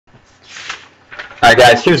Alright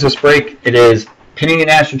guys, here's this break. It is Panini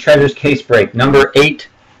National Treasures case break number 8,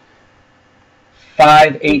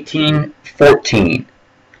 5/18/14.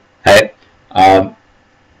 Okay.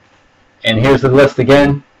 And here's the list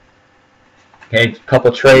again. Okay, a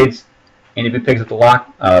couple trades. Andy picks up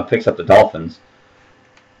the Dolphins.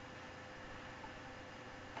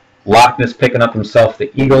 Loch Ness picking up himself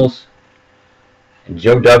the Eagles. And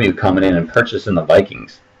Joe W coming in and purchasing the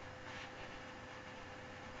Vikings.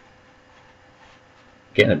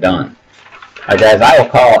 Getting it done. Alright guys, I will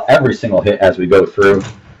call every single hit as we go through.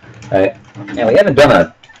 Alright. Yeah, we haven't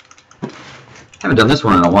done this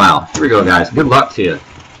one in a while. Here we go guys. Good luck to you.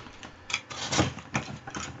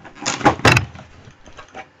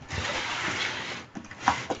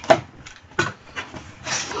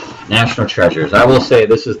 National Treasures. I will say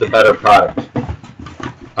this is the better product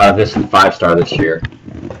out of this and 5-star this year.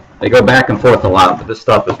 They go back and forth a lot, but this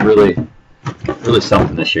stuff is really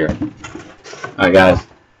something this year. Alright guys,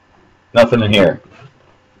 nothing in here.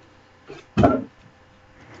 Alright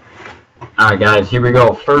guys, here we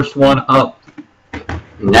go. First one up,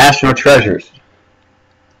 National Treasures.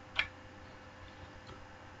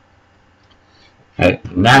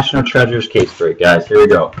 Alright, National Treasures case break, guys. Here we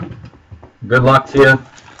go. Good luck to you.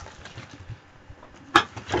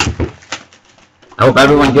 I hope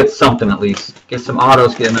everyone gets something at least. Get some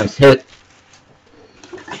autos, get a nice hit.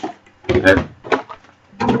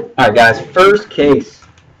 Alright guys, first case.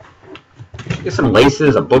 Get some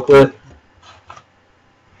laces, a booklet.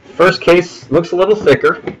 First case looks a little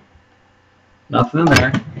thicker. Nothing in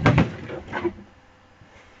there.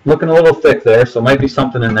 Looking a little thick there, so might be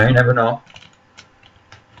something in there, you never know.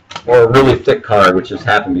 Or a really thick card, which has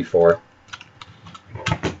happened before.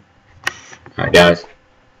 Alright guys,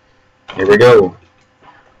 here we go.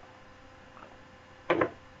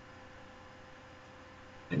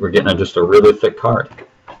 We're getting just a really thick card.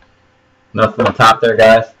 Nothing on top there,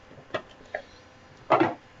 guys.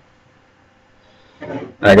 Alright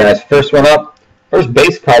guys, first one up. First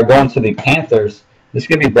base card going to the Panthers. This is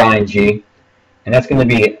going to be Brian G. And that's going to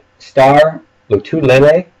be Star Lotulelei.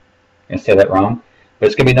 I'm going to say that wrong. But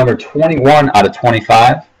it's going to be number 21 out of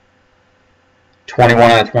 25. 21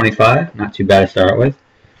 out of 25. Not too bad to start with.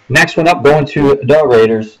 Next one up going to the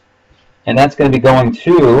Raiders. And that's going to be going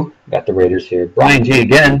to, got the Raiders here, Brian G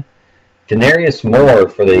again. Denarius Moore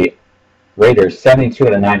for the Raiders, 72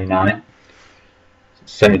 out of 99.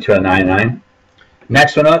 72 out of 99.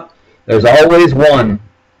 Next one up, there's always one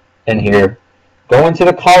in here. Going to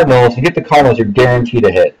the Cardinals. You get the Cardinals, you're guaranteed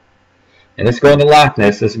a hit. And this is going to Loch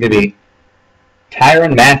Ness. This is going to be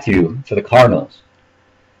Tyrann Mathieu for the Cardinals.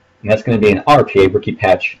 And that's going to be an RPA rookie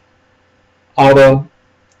patch auto.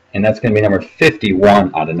 And that's going to be number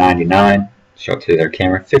 51 out of 99. Show it to their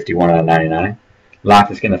camera. 51 out of 99. Loch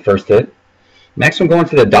Ness getting the first hit. Next one going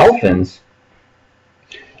to the Dolphins.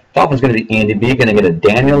 Dolphins going to be Andy B. Going to get a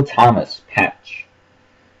Daniel Thomas patch.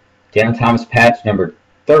 Daniel Thomas patch number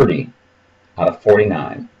 30 out of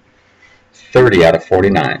 49. 30 out of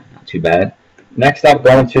 49. Not too bad. Next up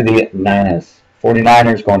going to the Niners.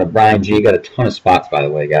 49ers going to Brian G. Got a ton of spots, by the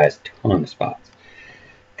way, guys. Ton of spots.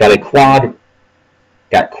 Got a quad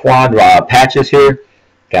patches here.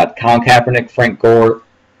 Got Colin Kaepernick, Frank Gore,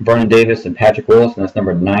 Vernon Davis, and Patrick Willis. And that's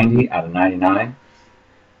number 90 out of 99.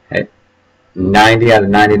 Okay. 90 out of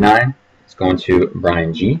 99. It's going to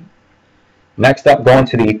Brian G. Next up, going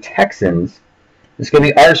to the Texans. This is going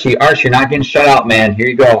to be Archie. Archie, you're not getting shut out, man. Here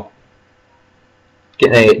you go.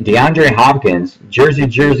 Getting a DeAndre Hopkins,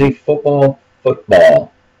 Jersey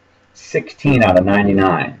football. 16 out of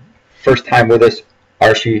 99. First time with us,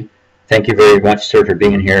 Archie. Thank you very much, sir, for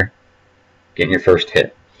being here. Getting your first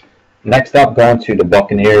hit. Next up, going to the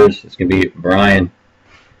Buccaneers. It's going to be Brian.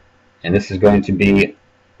 And this is going to be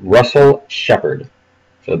Russell Shepard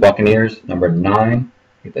for the Buccaneers. Number 9.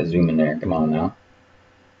 Get that zoom in there. Come on now.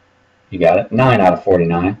 You got it. 9 out of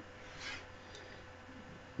 49.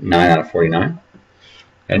 9 out of 49.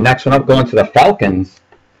 And next one up, going to the Falcons.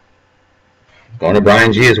 Going to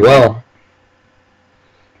Brian G as well.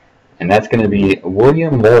 And that's going to be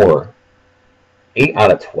William Moore. 8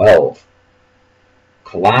 out of 12.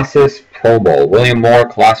 Colossus Pro Bowl. William Moore,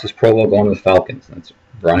 Colossus Pro Bowl going to the Falcons. That's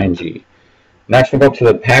Brian G. Next we'll go up to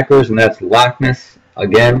the Packers, and that's Loch Ness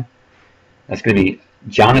again. That's going to be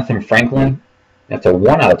Jonathan Franklin. That's a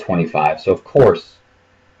 1 out of 25. So, of course,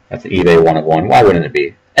 that's the eBay 1 of 1. Why wouldn't it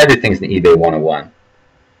be? Everything's an eBay 1 of 1.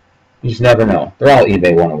 You just never know. They're all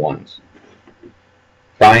eBay 1 of 1s.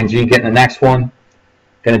 Brian G getting the next one.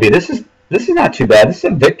 Going to be, this is not too bad. This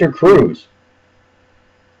is a Victor Cruz.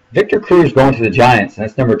 Victor Cruz going to the Giants, and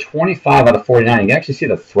that's number 25 out of 49. You can actually see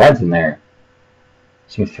the threads in there.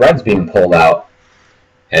 Some threads being pulled out.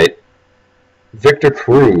 Okay. Victor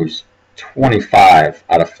Cruz, 25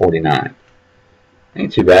 out of 49.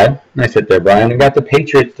 Ain't too bad. Nice hit there, Brian. We got the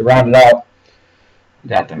Patriots to round it out.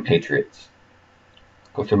 Got them Patriots.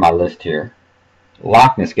 Go through my list here.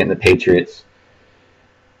 Loch Ness getting the Patriots.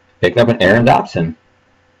 Picking up an Aaron Dobson,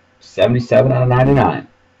 77 out of 99.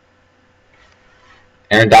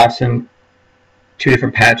 Aaron Dobson, 2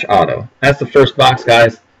 different patch auto. That's the first box,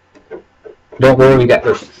 guys. Don't worry,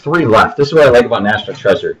 there's 3 left. This is what I like about National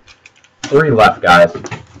Treasure. 3 left, guys.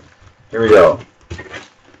 Here we go.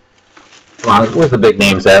 Come on, where's the big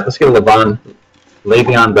names at? Let's get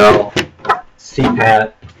Le'Veon Bell,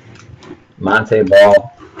 C-Pat, Monte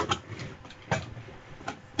Ball.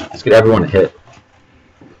 Let's get everyone a hit.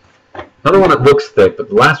 Another one that looks thick, but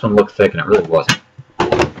the last one looked thick and it really wasn't.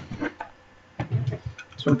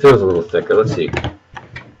 This one feels a little thicker. Let's see.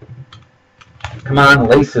 Come on,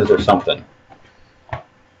 laces or something.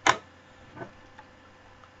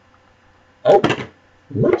 Oh,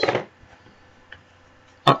 whoops.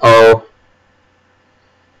 Uh-oh.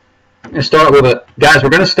 I'm going to start with a, guys, we're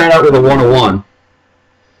going to start out with a 101.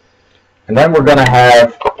 And then we're going to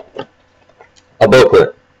have a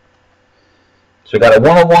booklet. So we got a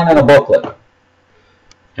 101 and a booklet.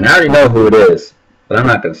 And I already know who it is, but I'm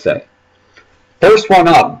not going to say. First one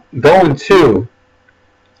up, going to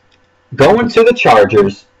the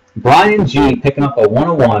Chargers. Brian G picking up a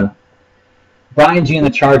 101. Brian G and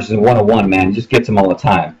the Chargers in 101, man. He just gets them all the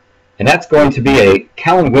time. And that's going to be a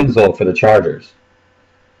Kellen Winslow for the Chargers.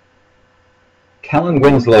 Kellen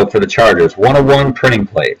Winslow for the Chargers. 101 printing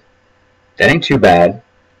plate. That ain't too bad.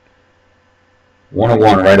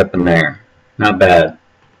 101 right up in there. Not bad.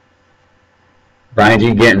 Brian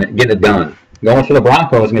G getting it done. Going for the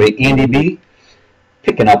Broncos is going to be Andy B.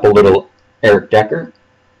 Picking up a little Eric Decker.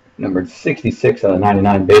 Numbered 66 out of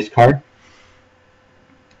 99 base card.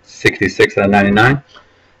 66 out of 99.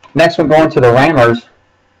 Next one going to the Ramblers.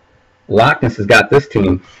 Loch Ness has got this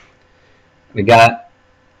team. We got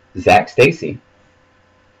Zach Stacy.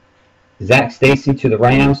 Zach Stacy to the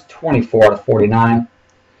Rams, 24 out of 49.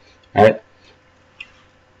 All right.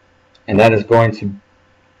 And that is going to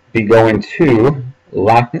be going to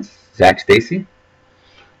Loch Ness, Zach Stacy.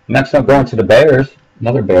 Next up, going to the Bears.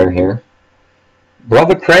 Another Bear here.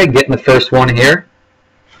 Brother Craig getting the first one here.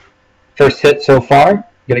 First hit so far.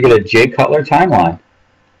 Going to get a Jay Cutler timeline.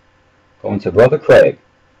 Going to Brother Craig.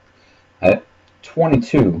 At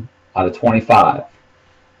 22 out of 25.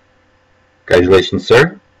 Congratulations,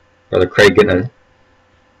 sir. Brother Craig getting a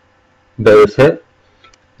Bears hit.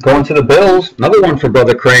 Going to the Bills. Another one for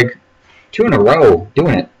Brother Craig. 2 in a row.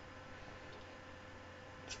 Doing it.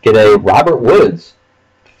 Let's get a Robert Woods.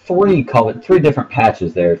 3 different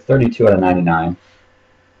patches there. 32 out of 99.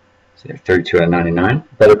 So 32 out of 99.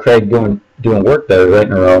 Brother Craig doing work there right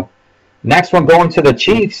in a row. Next one going to the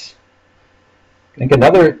Chiefs. I think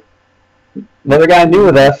another guy new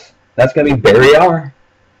with us. That's going to be Barry R.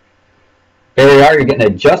 Barry R, you're getting a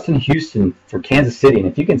Justin Houston for Kansas City. And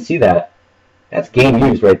if you can see that, that's game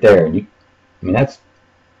used right there. And that's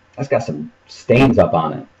got some stains up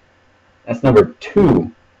on it. That's number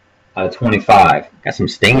 2 out of 25. Got some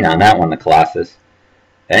stain on that one, the Colossus.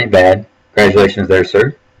 That ain't bad. Congratulations there,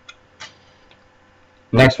 sir.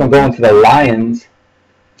 Next one going to the Lions.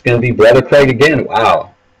 It's going to be Brother Craig again.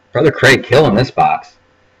 Wow. Brother Craig killing this box.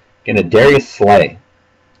 Getting a Darius Slay.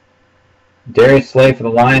 Darius Slay for the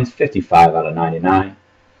Lions, 55 out of 99.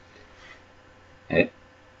 Okay.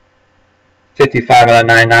 55 out of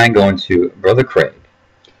 99 going to Brother Craig.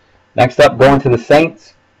 Next up, going to the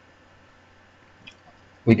Saints.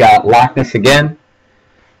 We got Loch Ness again.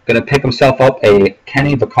 Going to pick himself up a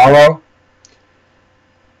Kenny Vaccaro.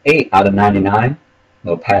 8 out of 99.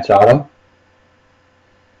 Little patch auto.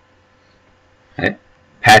 Okay.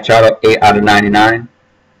 Patch auto, 8 out of 99.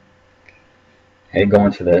 Okay,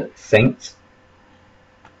 going to the Saints.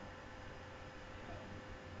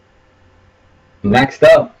 Next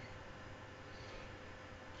up,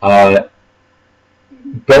 going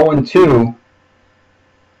to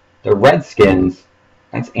the Redskins.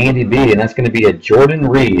 That's Andy B, and that's going to be a Jordan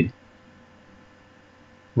Reed.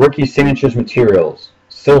 Rookie Signatures Materials,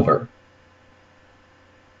 silver.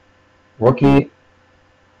 Rookie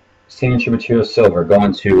Signature Materials, silver,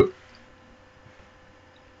 going to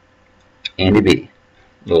Andy B.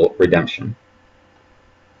 Little redemption.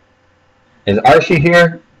 Is Archie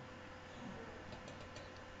here?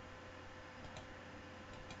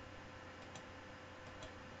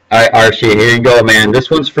 Alright, Archie, here you go, man.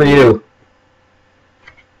 This one's for you.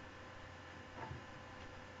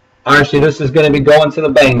 Archie, this is going to be going to the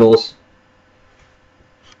Bengals.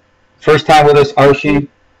 First time with us, Archie.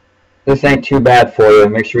 This ain't too bad for you.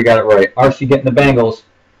 Make sure we got it right. Archie getting the Bengals.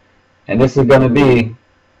 And this is going to be,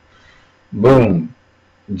 boom,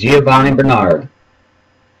 Giovanni Bernard.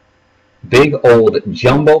 Big old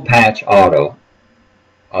jumbo patch auto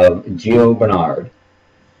of Gio Bernard.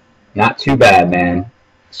 Not too bad, man.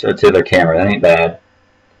 So to the camera, that ain't bad.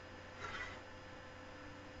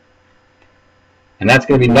 And that's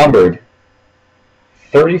going to be numbered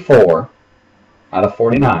 34 out of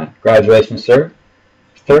 49. Congratulations, sir.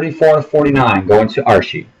 34 out of 49 going to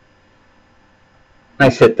Archie.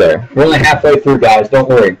 Nice hit there. We're only halfway through, guys. Don't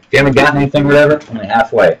worry. If you haven't gotten anything, whatever, only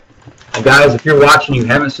halfway. And guys, if you're watching and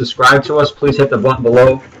you haven't subscribed to us, please hit the button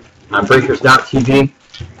below on breakers.tv.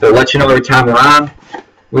 They'll let you know every time we're on.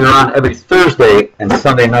 We're on every Thursday and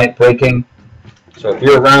Sunday night breaking. So if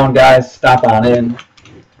you're around, guys, stop on in.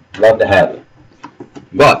 Love to have you.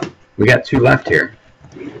 But we got 2 left here.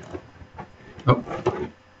 Oh,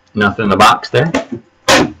 nothing in the box there.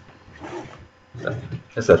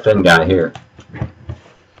 It's a thin guy here.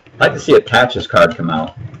 I'd like to see a Patches card come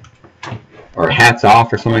out. Or hats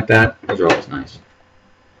off or something like that. Those are always nice.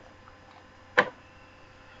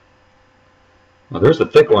 Well, there's a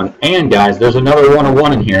thick one. And, guys, there's another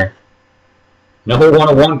 101 in here. Another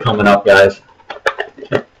 101 coming up, guys.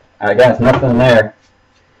 Alright, guys, nothing there.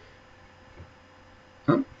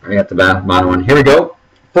 Oh, I got the bottom one. Here we go.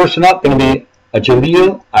 First one up, going to be a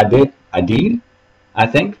Jaleel Adid, I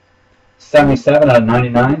think. 77 out of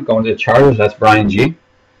 99. Going to the Chargers. That's Brian G.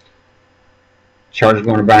 Chargers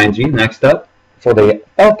going to Brian G. Next up, for the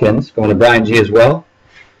Falcons, going to Brian G as well.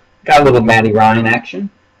 Got a little Matty Ryan action.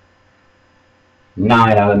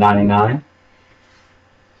 9 out of 99.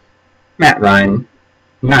 Matt Ryan,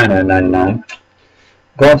 9 out of 99.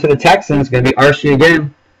 Going to the Texans, going to be Archie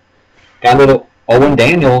again. Got a little Owen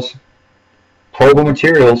Daniels, Portable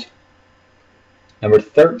Materials, number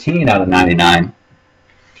 13 out of 99.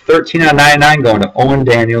 13 out of 99 going to Owen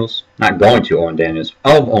Daniels. Not going to Owen Daniels.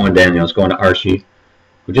 Of Owen Daniels going to Archie.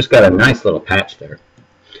 We just got a nice little patch there.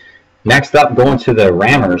 Next up, going to the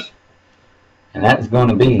Rammers. And that is going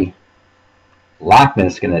to be Loch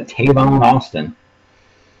Ness going to Tavon Austin.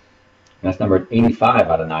 That's number 85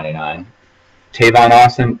 out of 99. Tavon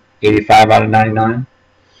Austin, 85 out of 99.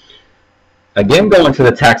 Again, going to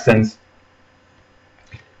the Texans.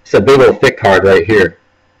 It's a big old thick card right here.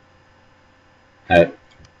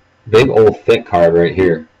 Big old thick card right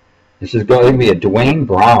here. This is going to be a Dwayne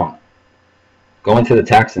Brown going to the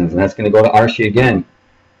Texans, and that's going to go to Archie again.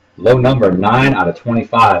 Low number, 9 out of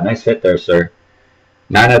 25. Nice hit there, sir.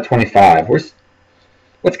 9 out of 25.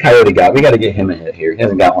 What's Coyote got? We got to get him a hit here. He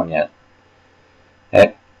hasn't got one yet.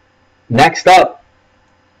 Okay. Next up.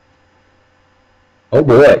 Oh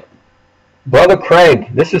boy. Brother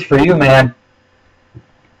Craig, this is for you, man.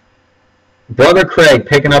 Brother Craig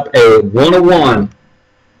picking up a 101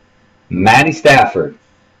 Matty Stafford.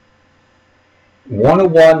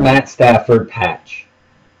 101 Matt Stafford patch.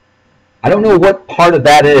 I don't know what part of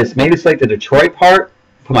that is. Maybe it's like the Detroit part.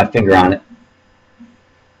 Put my finger on it.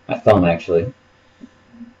 My thumb, actually.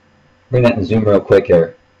 Bring that and zoom real quick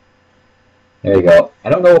here. There you go. I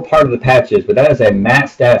don't know what part of the patch is, but that is a Matt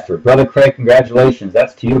Stafford. Brother Craig, congratulations.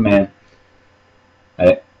 That's to you, man. All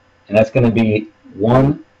right. And that's going to be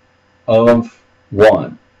 1 of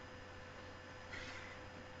 1.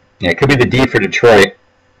 Yeah, it could be the D for Detroit.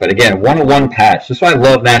 But again, 101 patch. That's why I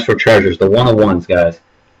love Nashville Treasures, the 101s, guys.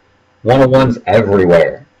 101s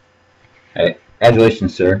everywhere. Okay.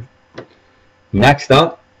 Congratulations, sir. Next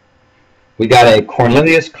up, we got a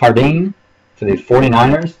Cornelius Cardine for the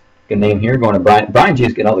 49ers. Good name here. Going to Brian. Brian G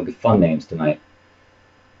is getting all the good fun names tonight.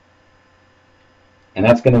 And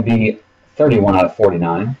that's going to be 31 out of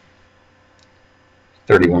 49.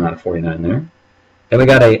 31 out of 49 there. Then we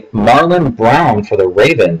got a Marlon Brown for the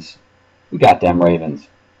Ravens. We got them Ravens.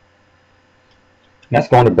 And that's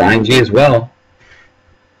going to Brian G as well.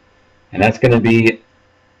 And that's going to be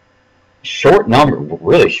short number.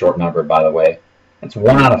 Really short number, by the way. That's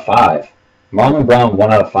 1 out of 5. Marlon Brown,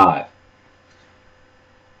 1 out of 5.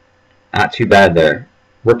 Not too bad there.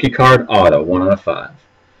 Rookie card auto, 1 out of 5.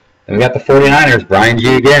 Then we got the 49ers, Brian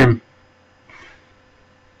G again.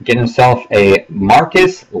 Getting himself a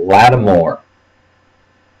Marcus Lattimore.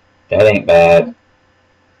 That ain't bad.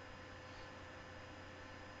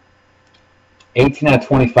 18 out of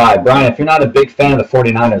 25. Brian, if you're not a big fan of the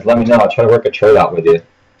 49ers, let me know. I'll try to work a trade out with you.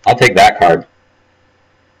 I'll take that card.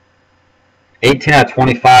 18 out of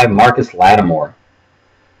 25, Marcus Lattimore.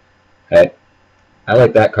 Okay. I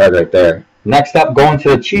like that card right there. Next up, going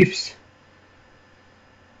to the Chiefs.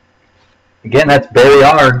 Again, that's Barry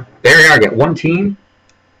R. Barry R. Get one team.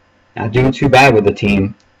 Not doing too bad with the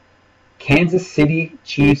team. Kansas City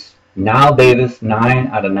Chiefs, Nile Davis, 9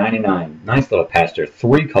 out of 99. Nice little patch there.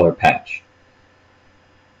 3-color patch.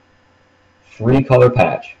 3-color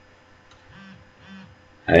patch.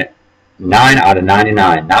 All right. 9 out of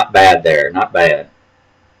 99. Not bad there. Not bad.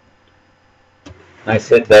 Nice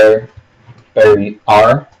hit there. Barry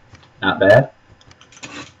R. Not bad.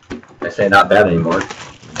 I say not bad anymore.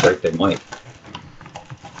 Break they might.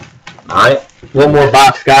 Alright. One more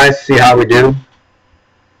box, guys. See how we do.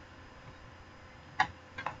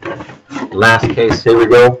 Last case. Here we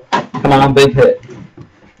go. Come on, big hit.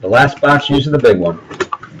 The last box, usually the big one.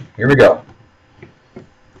 Here we go.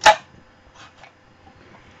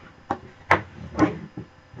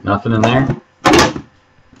 Nothing in there.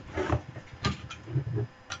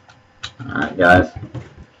 Alright, guys.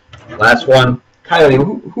 Last one. Coyote,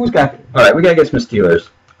 who's got... Alright, we gotta get some Steelers.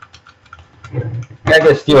 Gotta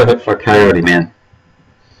get a Steeler hit for Coyote, man.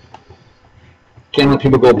 Can't let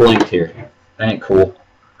people go blinked here. That ain't cool.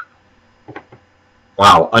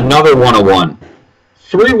 Wow, another 101.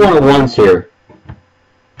 3 101s here.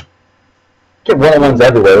 Get 101s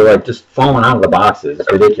everywhere. They're like just falling out of the boxes.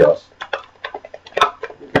 It's ridiculous.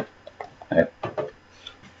 Right.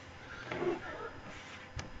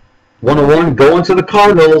 101 going to the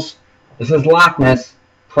Cardinals. This is Loch Ness.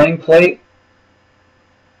 Playing plate.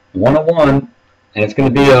 101. And it's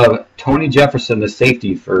going to be Tony Jefferson, the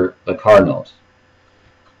safety for the Cardinals.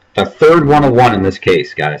 A third 101 in this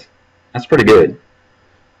case, guys. That's pretty good.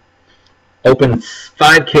 Open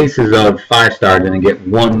 5 cases of 5-star, then get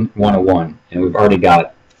 1 101. And we've already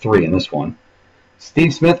got 3 in this one.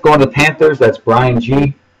 Steve Smith going to the Panthers. That's Brian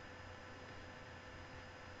G.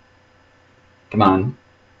 Come on.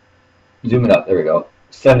 Zoom it up. There we go.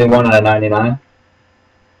 71 out of 99.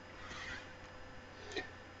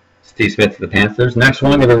 Steve Smith to the Panthers. Next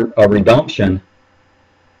one, get a redemption.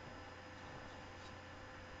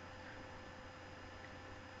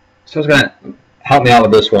 So it's going to help me out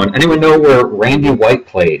with this one. Anyone know where Randy White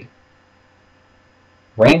played?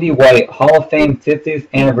 Randy White, Hall of Fame 50th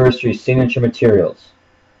Anniversary Signature Materials.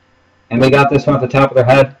 And they got this one at the top of their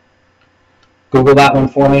head? Google that one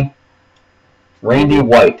for me. Randy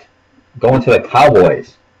White, going to the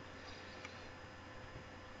Cowboys.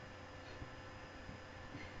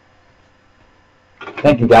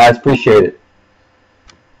 Thank you, guys. Appreciate it.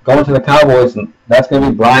 Going to the Cowboys, and that's going to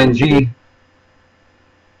be Brian G.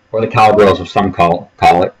 Or the Cowgirls, as some call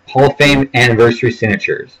it. Hall of Fame Anniversary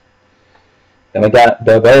Signatures. Then we got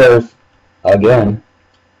the Bears again.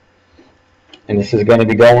 And this is going to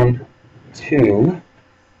be going to...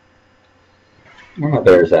 Where are my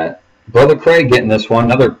Bears at? Brother Craig getting this one.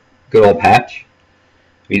 Another good old patch.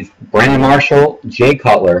 He's Brandon Marshall, Jay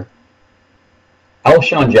Cutler,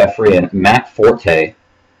 Alshon Jeffrey, and Matt Forte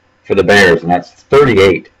for the Bears. And that's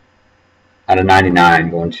 38 out of 99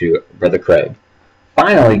 going to Brother Craig.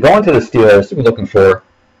 Finally, going to the Steelers, we're looking for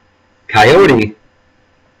Coyote,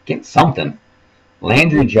 get something.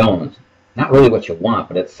 Landry Jones, not really what you want,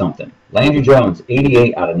 but it's something. Landry Jones,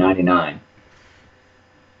 88 out of 99.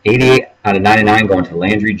 88 out of 99 going to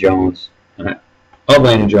Landry Jones. Of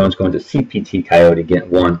Landry Jones going to CPT Coyote, getting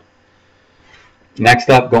 1. Next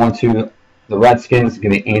up, going to the Redskins,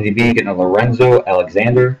 going to be Andy B, getting a Lorenzo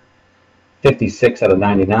Alexander, 56 out of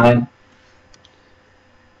 99.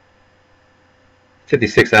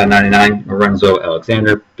 56 out of 99, Lorenzo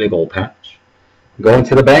Alexander, big old patch. Going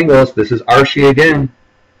to the Bengals, this is Archie again.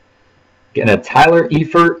 Getting a Tyler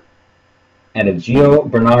Eifert and a Gio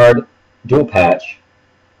Bernard dual patch.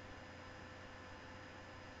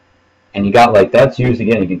 And you got like, that's used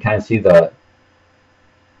again, you can kind of see the,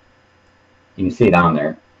 you can see it on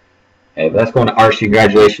there. Okay, but that's going to Archie,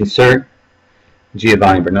 congratulations, sir.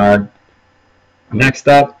 Giovanni Bernard. Next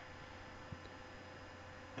up,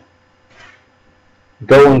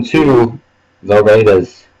 going to the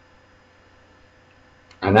Raiders.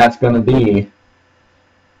 And that's going to be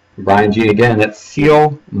Brian G again. That's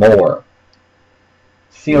Seal Moore.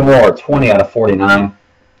 Seal Moore, 20 out of 49.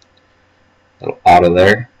 Little auto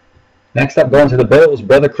there. Next up, going to the Bills.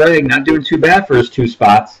 Brother Craig, not doing too bad for his 2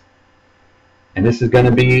 spots. And this is going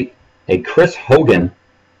to be a Chris Hogan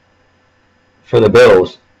for the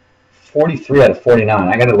Bills. 43 out of 49.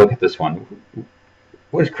 I got to look at this one.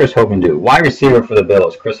 What does Chris Hogan do? Wide receiver for the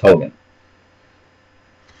Bills, Chris Hogan.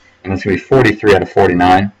 And it's going to be 43 out of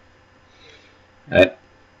 49.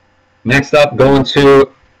 Next up, going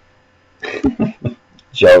to...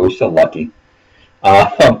 Joe, you're so lucky.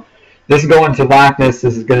 This is going to Loch Ness.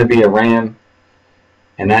 This is going to be a Ram.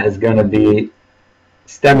 And that is going to be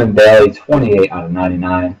Stemmen Bailey, 28 out of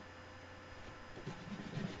 99.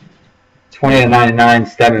 20 out of 99,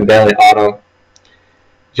 Stemmen Bailey auto.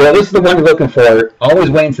 Joe, this is the one you're looking for. Always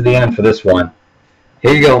waiting to the end for this one.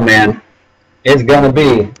 Here you go, man. It's going to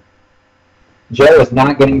be... Joe is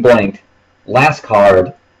not getting blanked. Last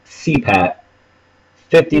card, CPAT.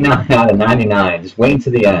 59 out of 99. Just waiting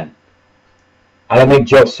to the end. I will make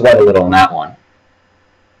Joe sweat a little on that one.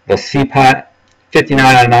 The CPAT 59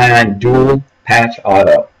 out of 99 dual patch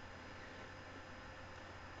auto.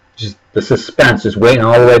 Just the suspense, just waiting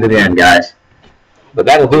all the way to the end, guys. But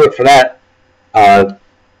that'll do it for that. That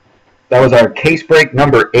was our case break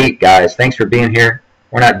number 8, guys. Thanks for being here.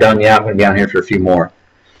 We're not done yet. I'm going to be on here for a few more.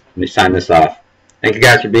 Let me sign this off. Thank you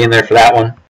guys for being there for that one.